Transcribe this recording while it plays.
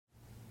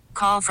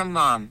call from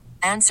mom.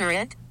 Answer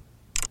it.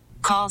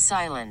 Call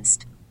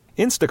silenced.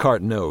 Instacart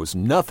knows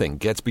nothing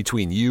gets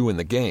between you and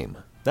the game.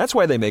 That's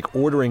why they make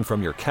ordering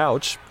from your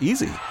couch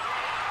easy.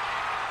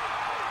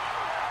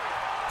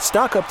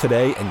 Stock up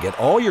today and get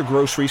all your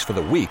groceries for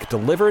the week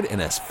delivered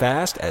in as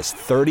fast as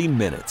 30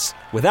 minutes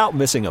without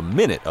missing a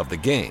minute of the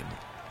game.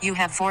 You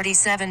have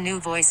 47 new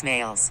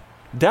voicemails.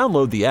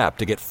 Download the app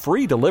to get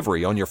free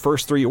delivery on your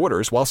first 3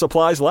 orders while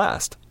supplies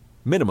last.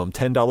 Minimum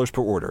 $10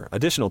 per order.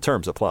 Additional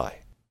terms apply.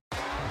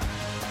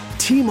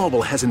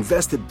 T-Mobile has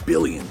invested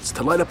billions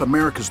to light up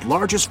America's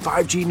largest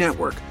 5G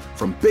network,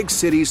 from big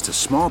cities to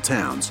small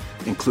towns,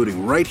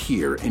 including right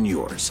here in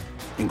yours.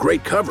 And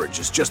great coverage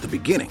is just the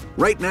beginning.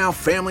 Right now,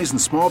 families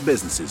and small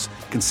businesses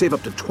can save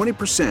up to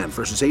 20%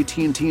 versus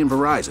AT&T and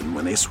Verizon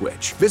when they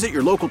switch. Visit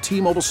your local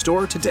T-Mobile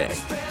store today.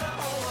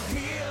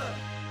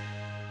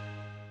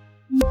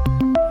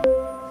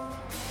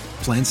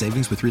 Plan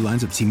savings with 3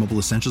 lines of T-Mobile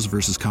Essentials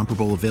versus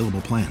comparable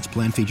available plans.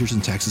 Plan features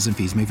and taxes and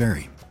fees may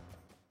vary.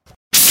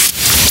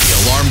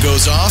 The alarm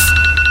goes off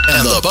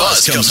and the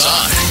buzz comes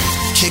on.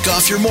 Kick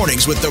off your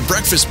mornings with the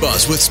Breakfast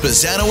Buzz with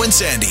Spezzano and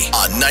Sandy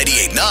on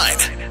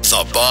 98.9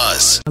 The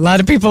Buzz. A lot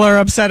of people are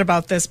upset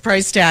about this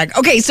price tag.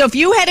 Okay, so if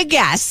you had a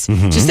guess,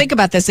 just think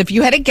about this. If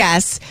you had a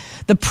guess,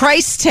 the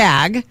price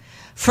tag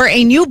for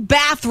a new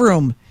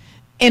bathroom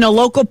in a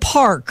local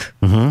park,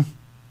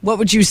 what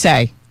would you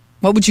say?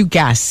 What would you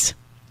guess?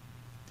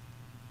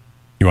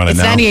 You want to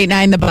know? It's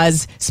 98.9 The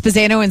Buzz.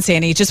 Spezzano and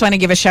Sandy. Just want to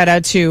give a shout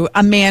out to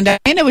Amanda.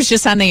 Amanda was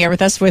just on the air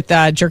with us with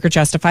Jerk or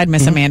Justified,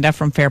 Miss Amanda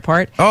from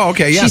Fairport. Oh,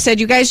 okay, yeah. She said,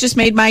 you guys just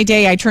made my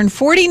day. I turned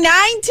 49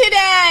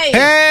 today.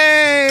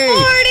 Hey!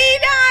 49!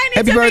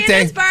 Happy It's birthday.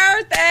 Amanda's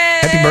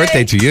birthday. Happy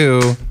birthday to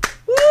you.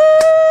 Woo!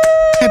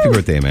 Happy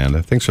birthday,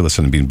 Amanda. Thanks for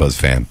listening to Being Buzz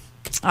fan.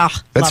 Oh,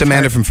 That's love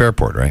Amanda her. from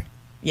Fairport, right?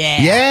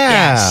 Yeah.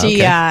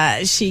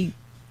 Yeah. She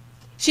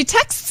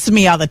texts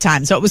me all the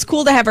time, so it was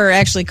cool to have her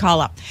actually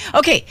call up.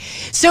 Okay,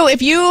 so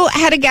if you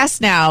had a guess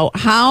now,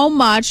 how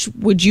much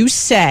would you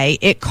say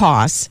it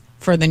costs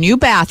for the new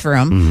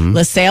bathroom,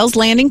 LaSalle's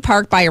Landing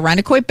Park by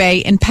Irondequoit Bay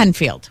in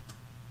Penfield?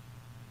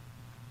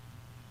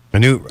 A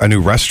new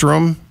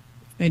restroom?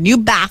 A new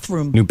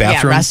bathroom. New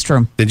bathroom? Yeah,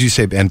 restroom. Did you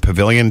say, and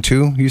pavilion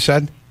too, you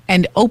said?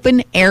 And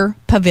open air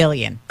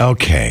pavilion.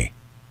 Okay.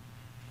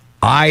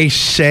 I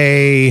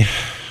say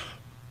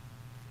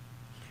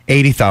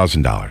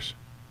 $80,000.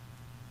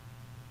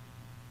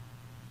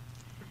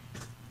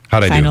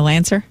 How'd I do? Final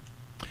answer?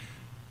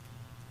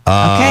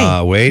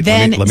 Okay. Wait,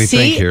 then let me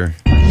think here.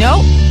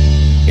 No.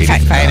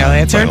 Final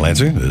answer? Final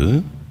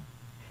answer?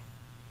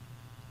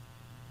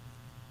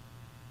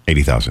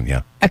 80,000,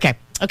 yeah. Okay.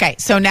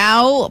 So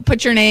now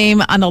put your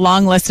name on the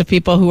long list of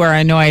people who are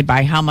annoyed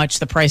by how much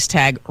the price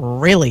tag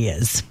really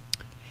is.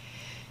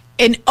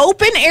 An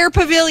open air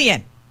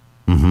pavilion.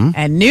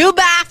 A new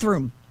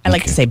bathroom. I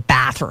like to say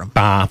bathroom.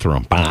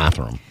 Bathroom.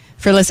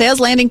 For LaSalle's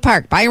Landing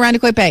Park by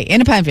Irondequoit Bay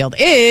in Penfield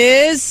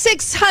is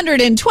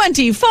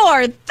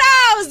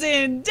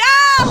 $624,000.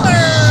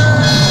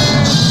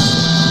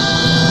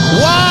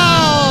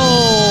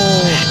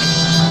 Whoa!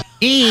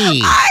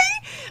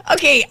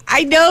 Okay,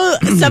 I know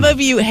some of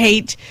you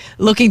hate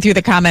looking through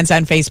the comments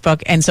on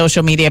Facebook and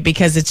social media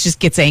because it just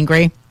gets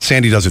angry.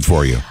 Sandy does it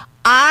for you.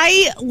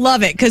 I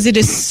love it because it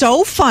is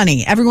so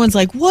funny. Everyone's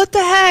like, what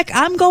the heck?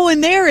 I'm going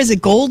there. Is it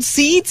gold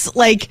seats?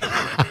 Like,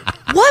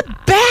 what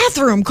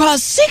bathroom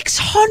costs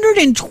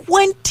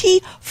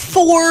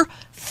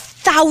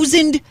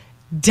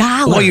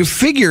 $624,000? Well, you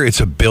figure it's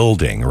a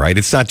building, right?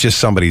 It's not just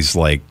somebody's,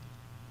 like,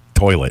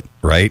 toilet,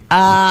 right?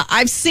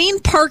 I've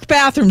seen park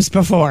bathrooms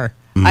before.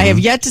 I have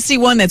yet to see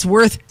one that's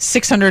worth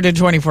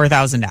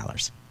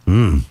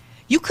 $624,000.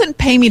 You couldn't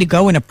pay me to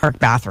go in a park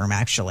bathroom,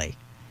 actually.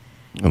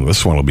 Well,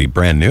 this one will be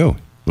brand new.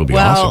 It'll be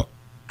awesome.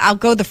 I'll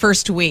go the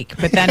first week,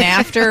 but then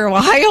after a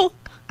while,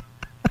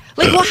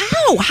 like, well,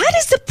 how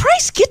does the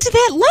price get to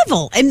that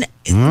level? And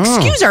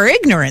excuse our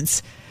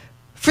ignorance.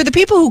 For the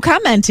people who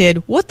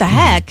commented, what the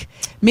heck?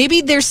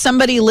 Maybe there's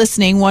somebody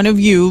listening, one of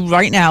you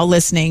right now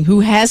listening,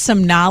 who has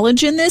some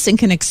knowledge in this and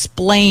can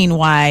explain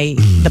why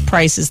the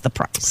price is the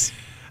price.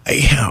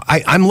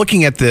 I'm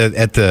looking at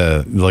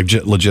the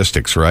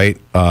logistics, right?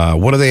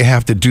 What do they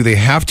have to do?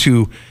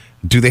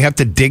 Do they have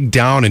to dig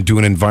down and do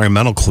an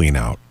environmental clean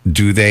out?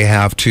 Do they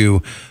have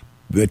to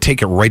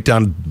take it right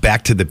down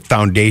back to the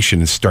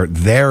foundation and start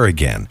there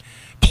again?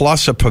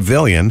 Plus a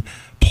pavilion,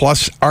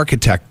 plus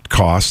architect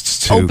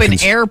costs to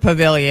open air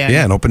pavilion.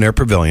 Yeah, an open air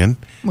pavilion,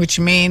 which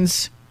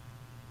means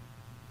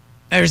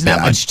there's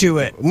not much to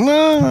it.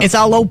 It's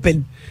all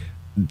open.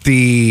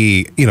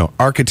 The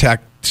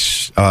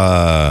architects,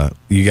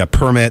 you got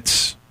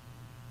permits.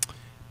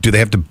 Do they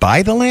have to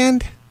buy the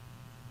land?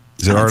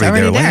 Is it already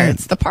there? Land?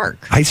 It's the park.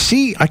 I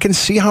can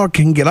see how it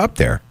can get up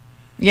there.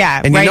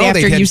 Yeah, and right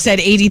after you said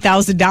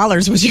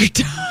 $80,000 was your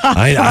top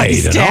I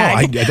don't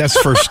tag. know. That's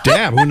first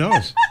stab. Who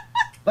knows?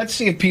 Let's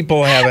see if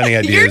people have any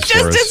ideas. You're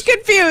just as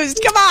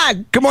confused. Come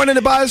on. Good morning,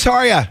 The Buzz. How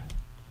are you?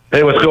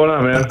 Hey, what's going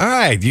on, man? All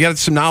right. You got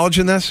some knowledge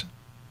in this?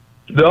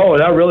 No,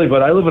 not really,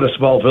 but I live in a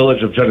small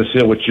village of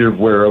Geneseo, which you're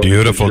aware of.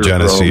 Beautiful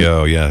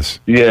Geneseo, yes.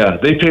 Yeah,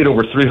 they paid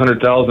over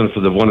 $300,000 for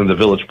the one in the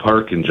Village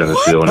Park in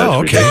Geneseo, and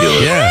that's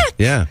ridiculous.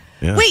 Yeah.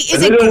 Wait,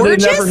 is and it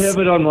gorgeous? They never have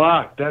it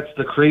unlocked. That's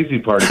the crazy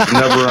part. It's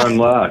never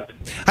unlocked.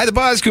 Hi, The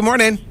Buzz. Good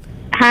morning.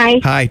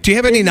 Hi. Do you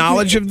have any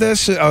knowledge of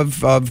this,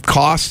 of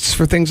costs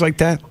for things like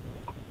that?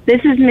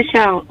 This is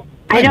Michelle.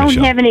 Hi, I don't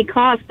Michelle. have any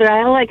costs, but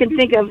all I can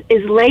think of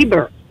is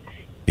labor.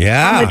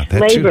 Yeah. How much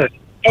that labor too.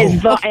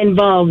 is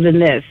involved in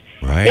this?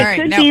 Right. It All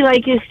right, could now- be,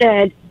 like you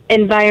said,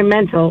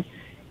 environmental,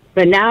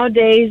 but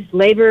nowadays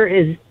labor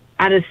is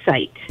out of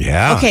sight.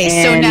 Yeah. Okay,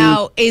 so And-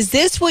 now is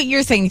this what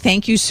you're thinking?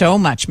 Thank you so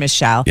much,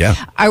 Michelle. Yeah.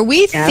 Are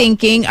we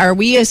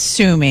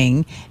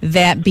assuming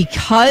that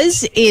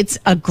because it's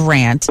a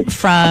grant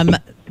from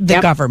the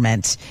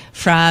government,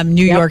 from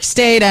New York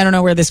State, I don't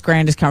know where this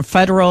grant is coming,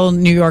 federal,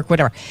 New York,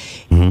 whatever.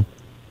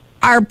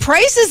 Are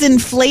prices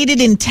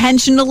inflated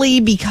intentionally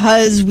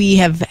because we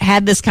have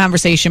had this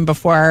conversation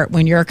before?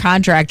 When you're a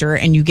contractor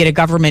and you get a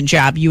government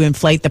job, you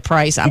inflate the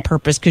price on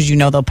purpose because you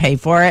know they'll pay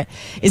for it.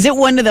 Is it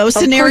one of those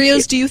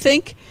scenarios, do you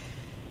think?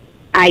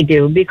 I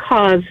do,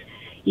 because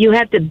you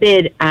have to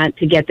bid on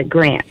to get the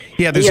grant.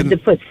 Yeah, you have to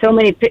put so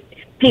many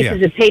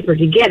pieces of paper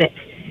to get it,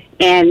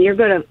 and you're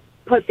going to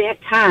put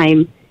that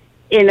time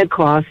in the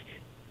cost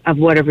of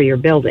whatever you're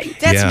building.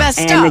 That's messed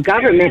and up. the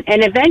government,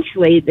 and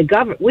eventually the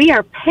government, we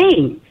are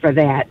paying for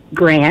that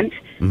grant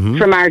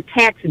from our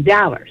tax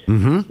dollars.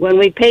 When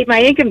we pay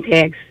my income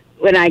tax,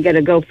 when I got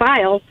to go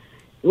file,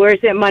 where's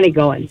that money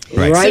going?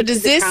 Right. So to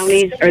does the this-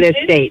 counties or the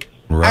state?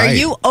 Right. Are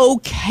you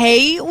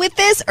okay with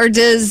this, or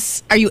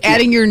are you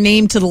adding your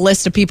name to the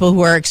list of people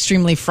who are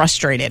extremely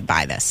frustrated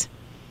by this?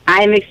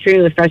 I'm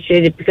extremely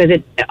frustrated because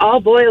it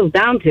all boils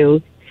down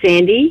to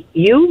Sandy,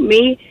 you,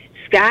 me,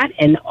 Scott,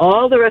 and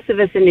all the rest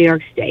of us in New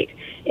York State.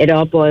 It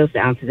all boils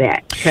down to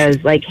that,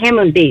 because like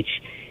Hamlin Beach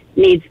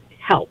needs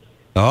help,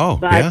 Oh,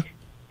 but yeah.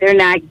 they're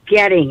not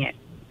getting it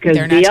because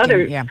They're not the other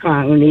getting- yeah.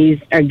 counties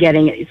are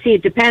getting it. See,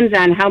 it depends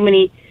on how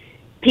many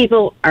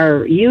people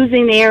are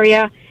using the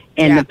area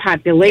and Yeah. the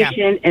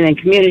population and the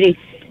community.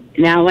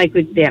 Now, like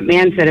what that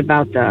man said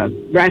about the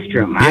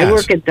restroom, I Yes.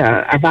 work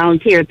I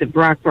volunteer at the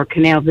Brockport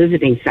Canal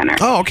Visiting Center.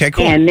 Oh, okay,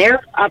 cool. And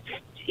they're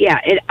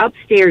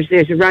upstairs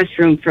there's a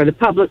restroom for the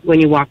public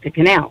when you walk the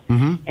canal.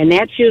 And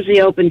that's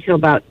usually open till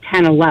about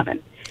 10, 11.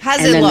 How's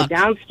and it then look? the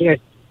downstairs,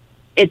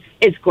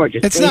 it's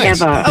gorgeous. It's They nice.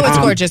 have Oh, it's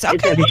gorgeous. They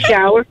Okay. have a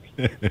shower.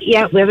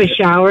 Yeah, we have a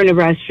shower and a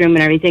restroom and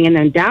everything. And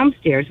then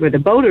downstairs where the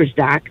boaters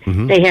dock,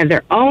 they have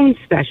their own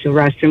special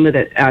restroom with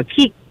a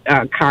key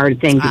card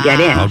thing to get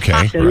in.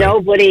 Okay, So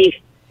right.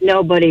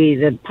 nobody,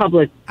 the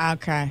public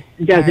Okay.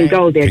 doesn't All right.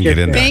 go there. Can just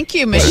get in to- there. Thank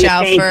you,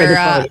 Michelle, paying for the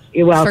toilet.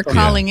 You're for welcome.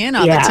 calling in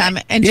all the Yeah. time.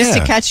 And just to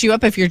Yeah. catch you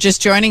up, if you're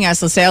just joining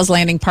us, LaSalle's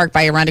Landing Park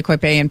by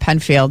Irondequoit Bay in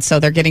Penfield. So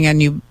they're getting a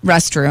new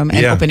restroom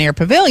and Yeah. open air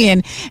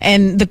pavilion.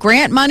 And the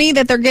grant money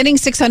that they're getting,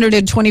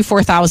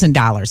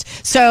 $624,000.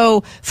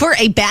 So for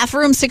a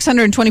bathroom,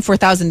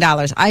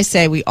 $624,000, I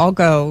say we all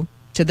go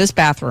to this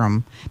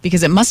bathroom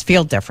because it must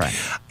feel different.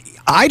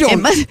 I It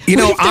don't, must- you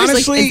what know, if there's, like,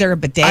 honestly. is there a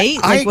bidet?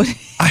 I Like, what-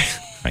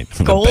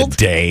 Gold?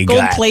 Bidet, Gold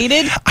God.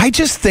 plated? I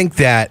just think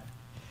that,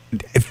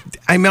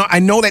 I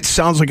know that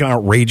sounds like an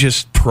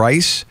outrageous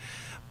price,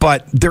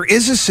 but there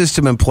is a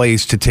system in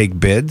place to take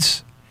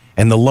bids,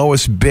 and the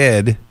lowest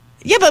bid.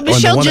 Yeah, but Or the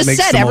Michelle one that just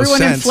makes said the most everyone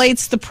sense.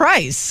 inflates the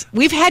price.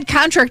 We've had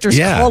contractors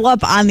Yeah. call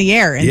up on the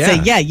air and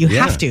say, Yeah, you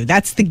yeah. have to.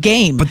 That's the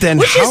game. But then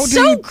which how is do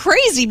so you-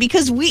 crazy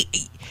because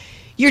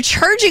you're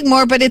charging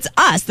more, but it's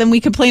us. Then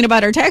we complain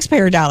about our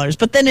taxpayer dollars.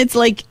 But then it's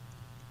like,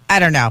 I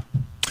don't know.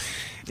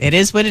 It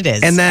is what it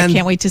is. And then, I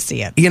can't wait to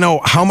see it. You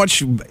know, how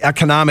much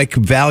economic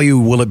value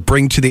will it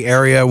bring to the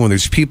area when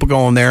there's people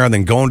going there and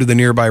then going to the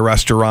nearby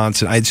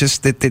restaurants? And I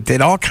just,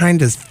 it all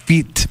kind of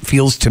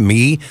feels to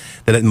me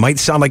that it might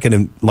sound like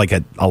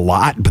a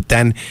lot, but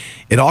then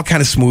it all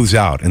kind of smooths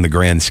out in the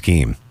grand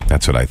scheme.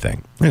 That's what I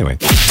think. Anyway.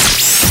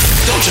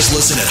 Don't just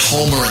listen at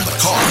home or in the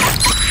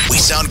car. We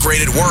sound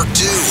great at work,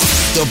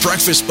 too. The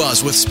Breakfast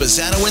Buzz with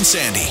Spazzano and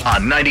Sandy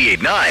on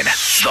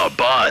 98.9 The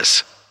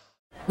Buzz.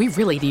 We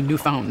really need new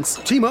phones.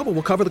 T-Mobile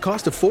will cover the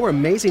cost of 4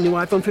 amazing new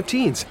iPhone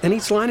 15s, and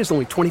each line is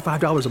only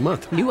 $25 a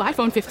month. New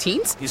iPhone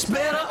 15s?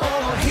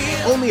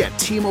 Only at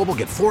T-Mobile,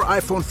 get 4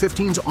 iPhone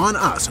 15s on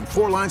us and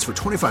 4 lines for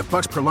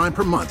 $25 per line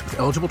per month with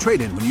eligible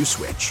trade-in when you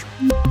switch.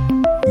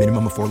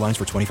 Minimum of 4 lines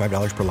for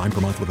 $25 per line per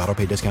month with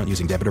autopay discount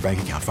using debit or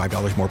bank account.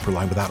 $5 more per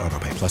line without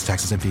autopay, plus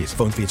taxes and fees.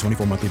 Phone fee at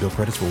 24 monthly bill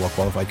credits for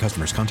well-qualified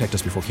customers. Contact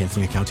us before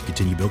canceling account to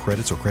continue bill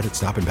credits or credit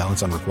stop and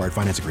balance on required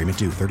finance agreement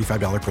due.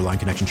 $35 per line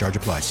connection charge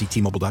applies. See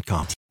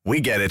T-Mobile.com.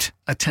 We get it.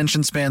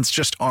 Attention spans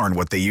just aren't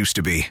what they used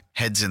to be.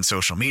 Heads in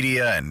social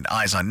media and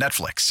eyes on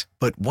Netflix.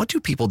 But what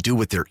do people do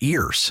with their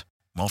ears?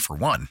 Well, for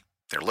one,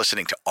 they're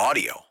listening to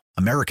audio.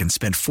 Americans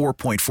spend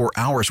 4.4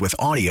 hours with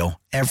audio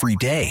every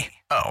day.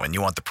 Oh, and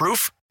you want the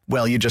proof?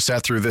 Well, you just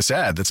sat through this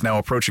ad that's now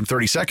approaching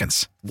 30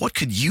 seconds. What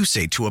could you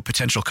say to a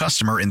potential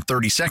customer in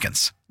 30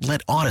 seconds?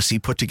 Let Odyssey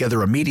put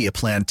together a media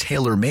plan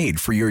tailor-made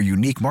for your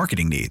unique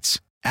marketing needs.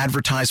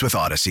 Advertise with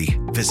Odyssey.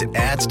 Visit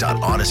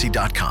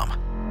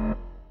ads.odyssey.com.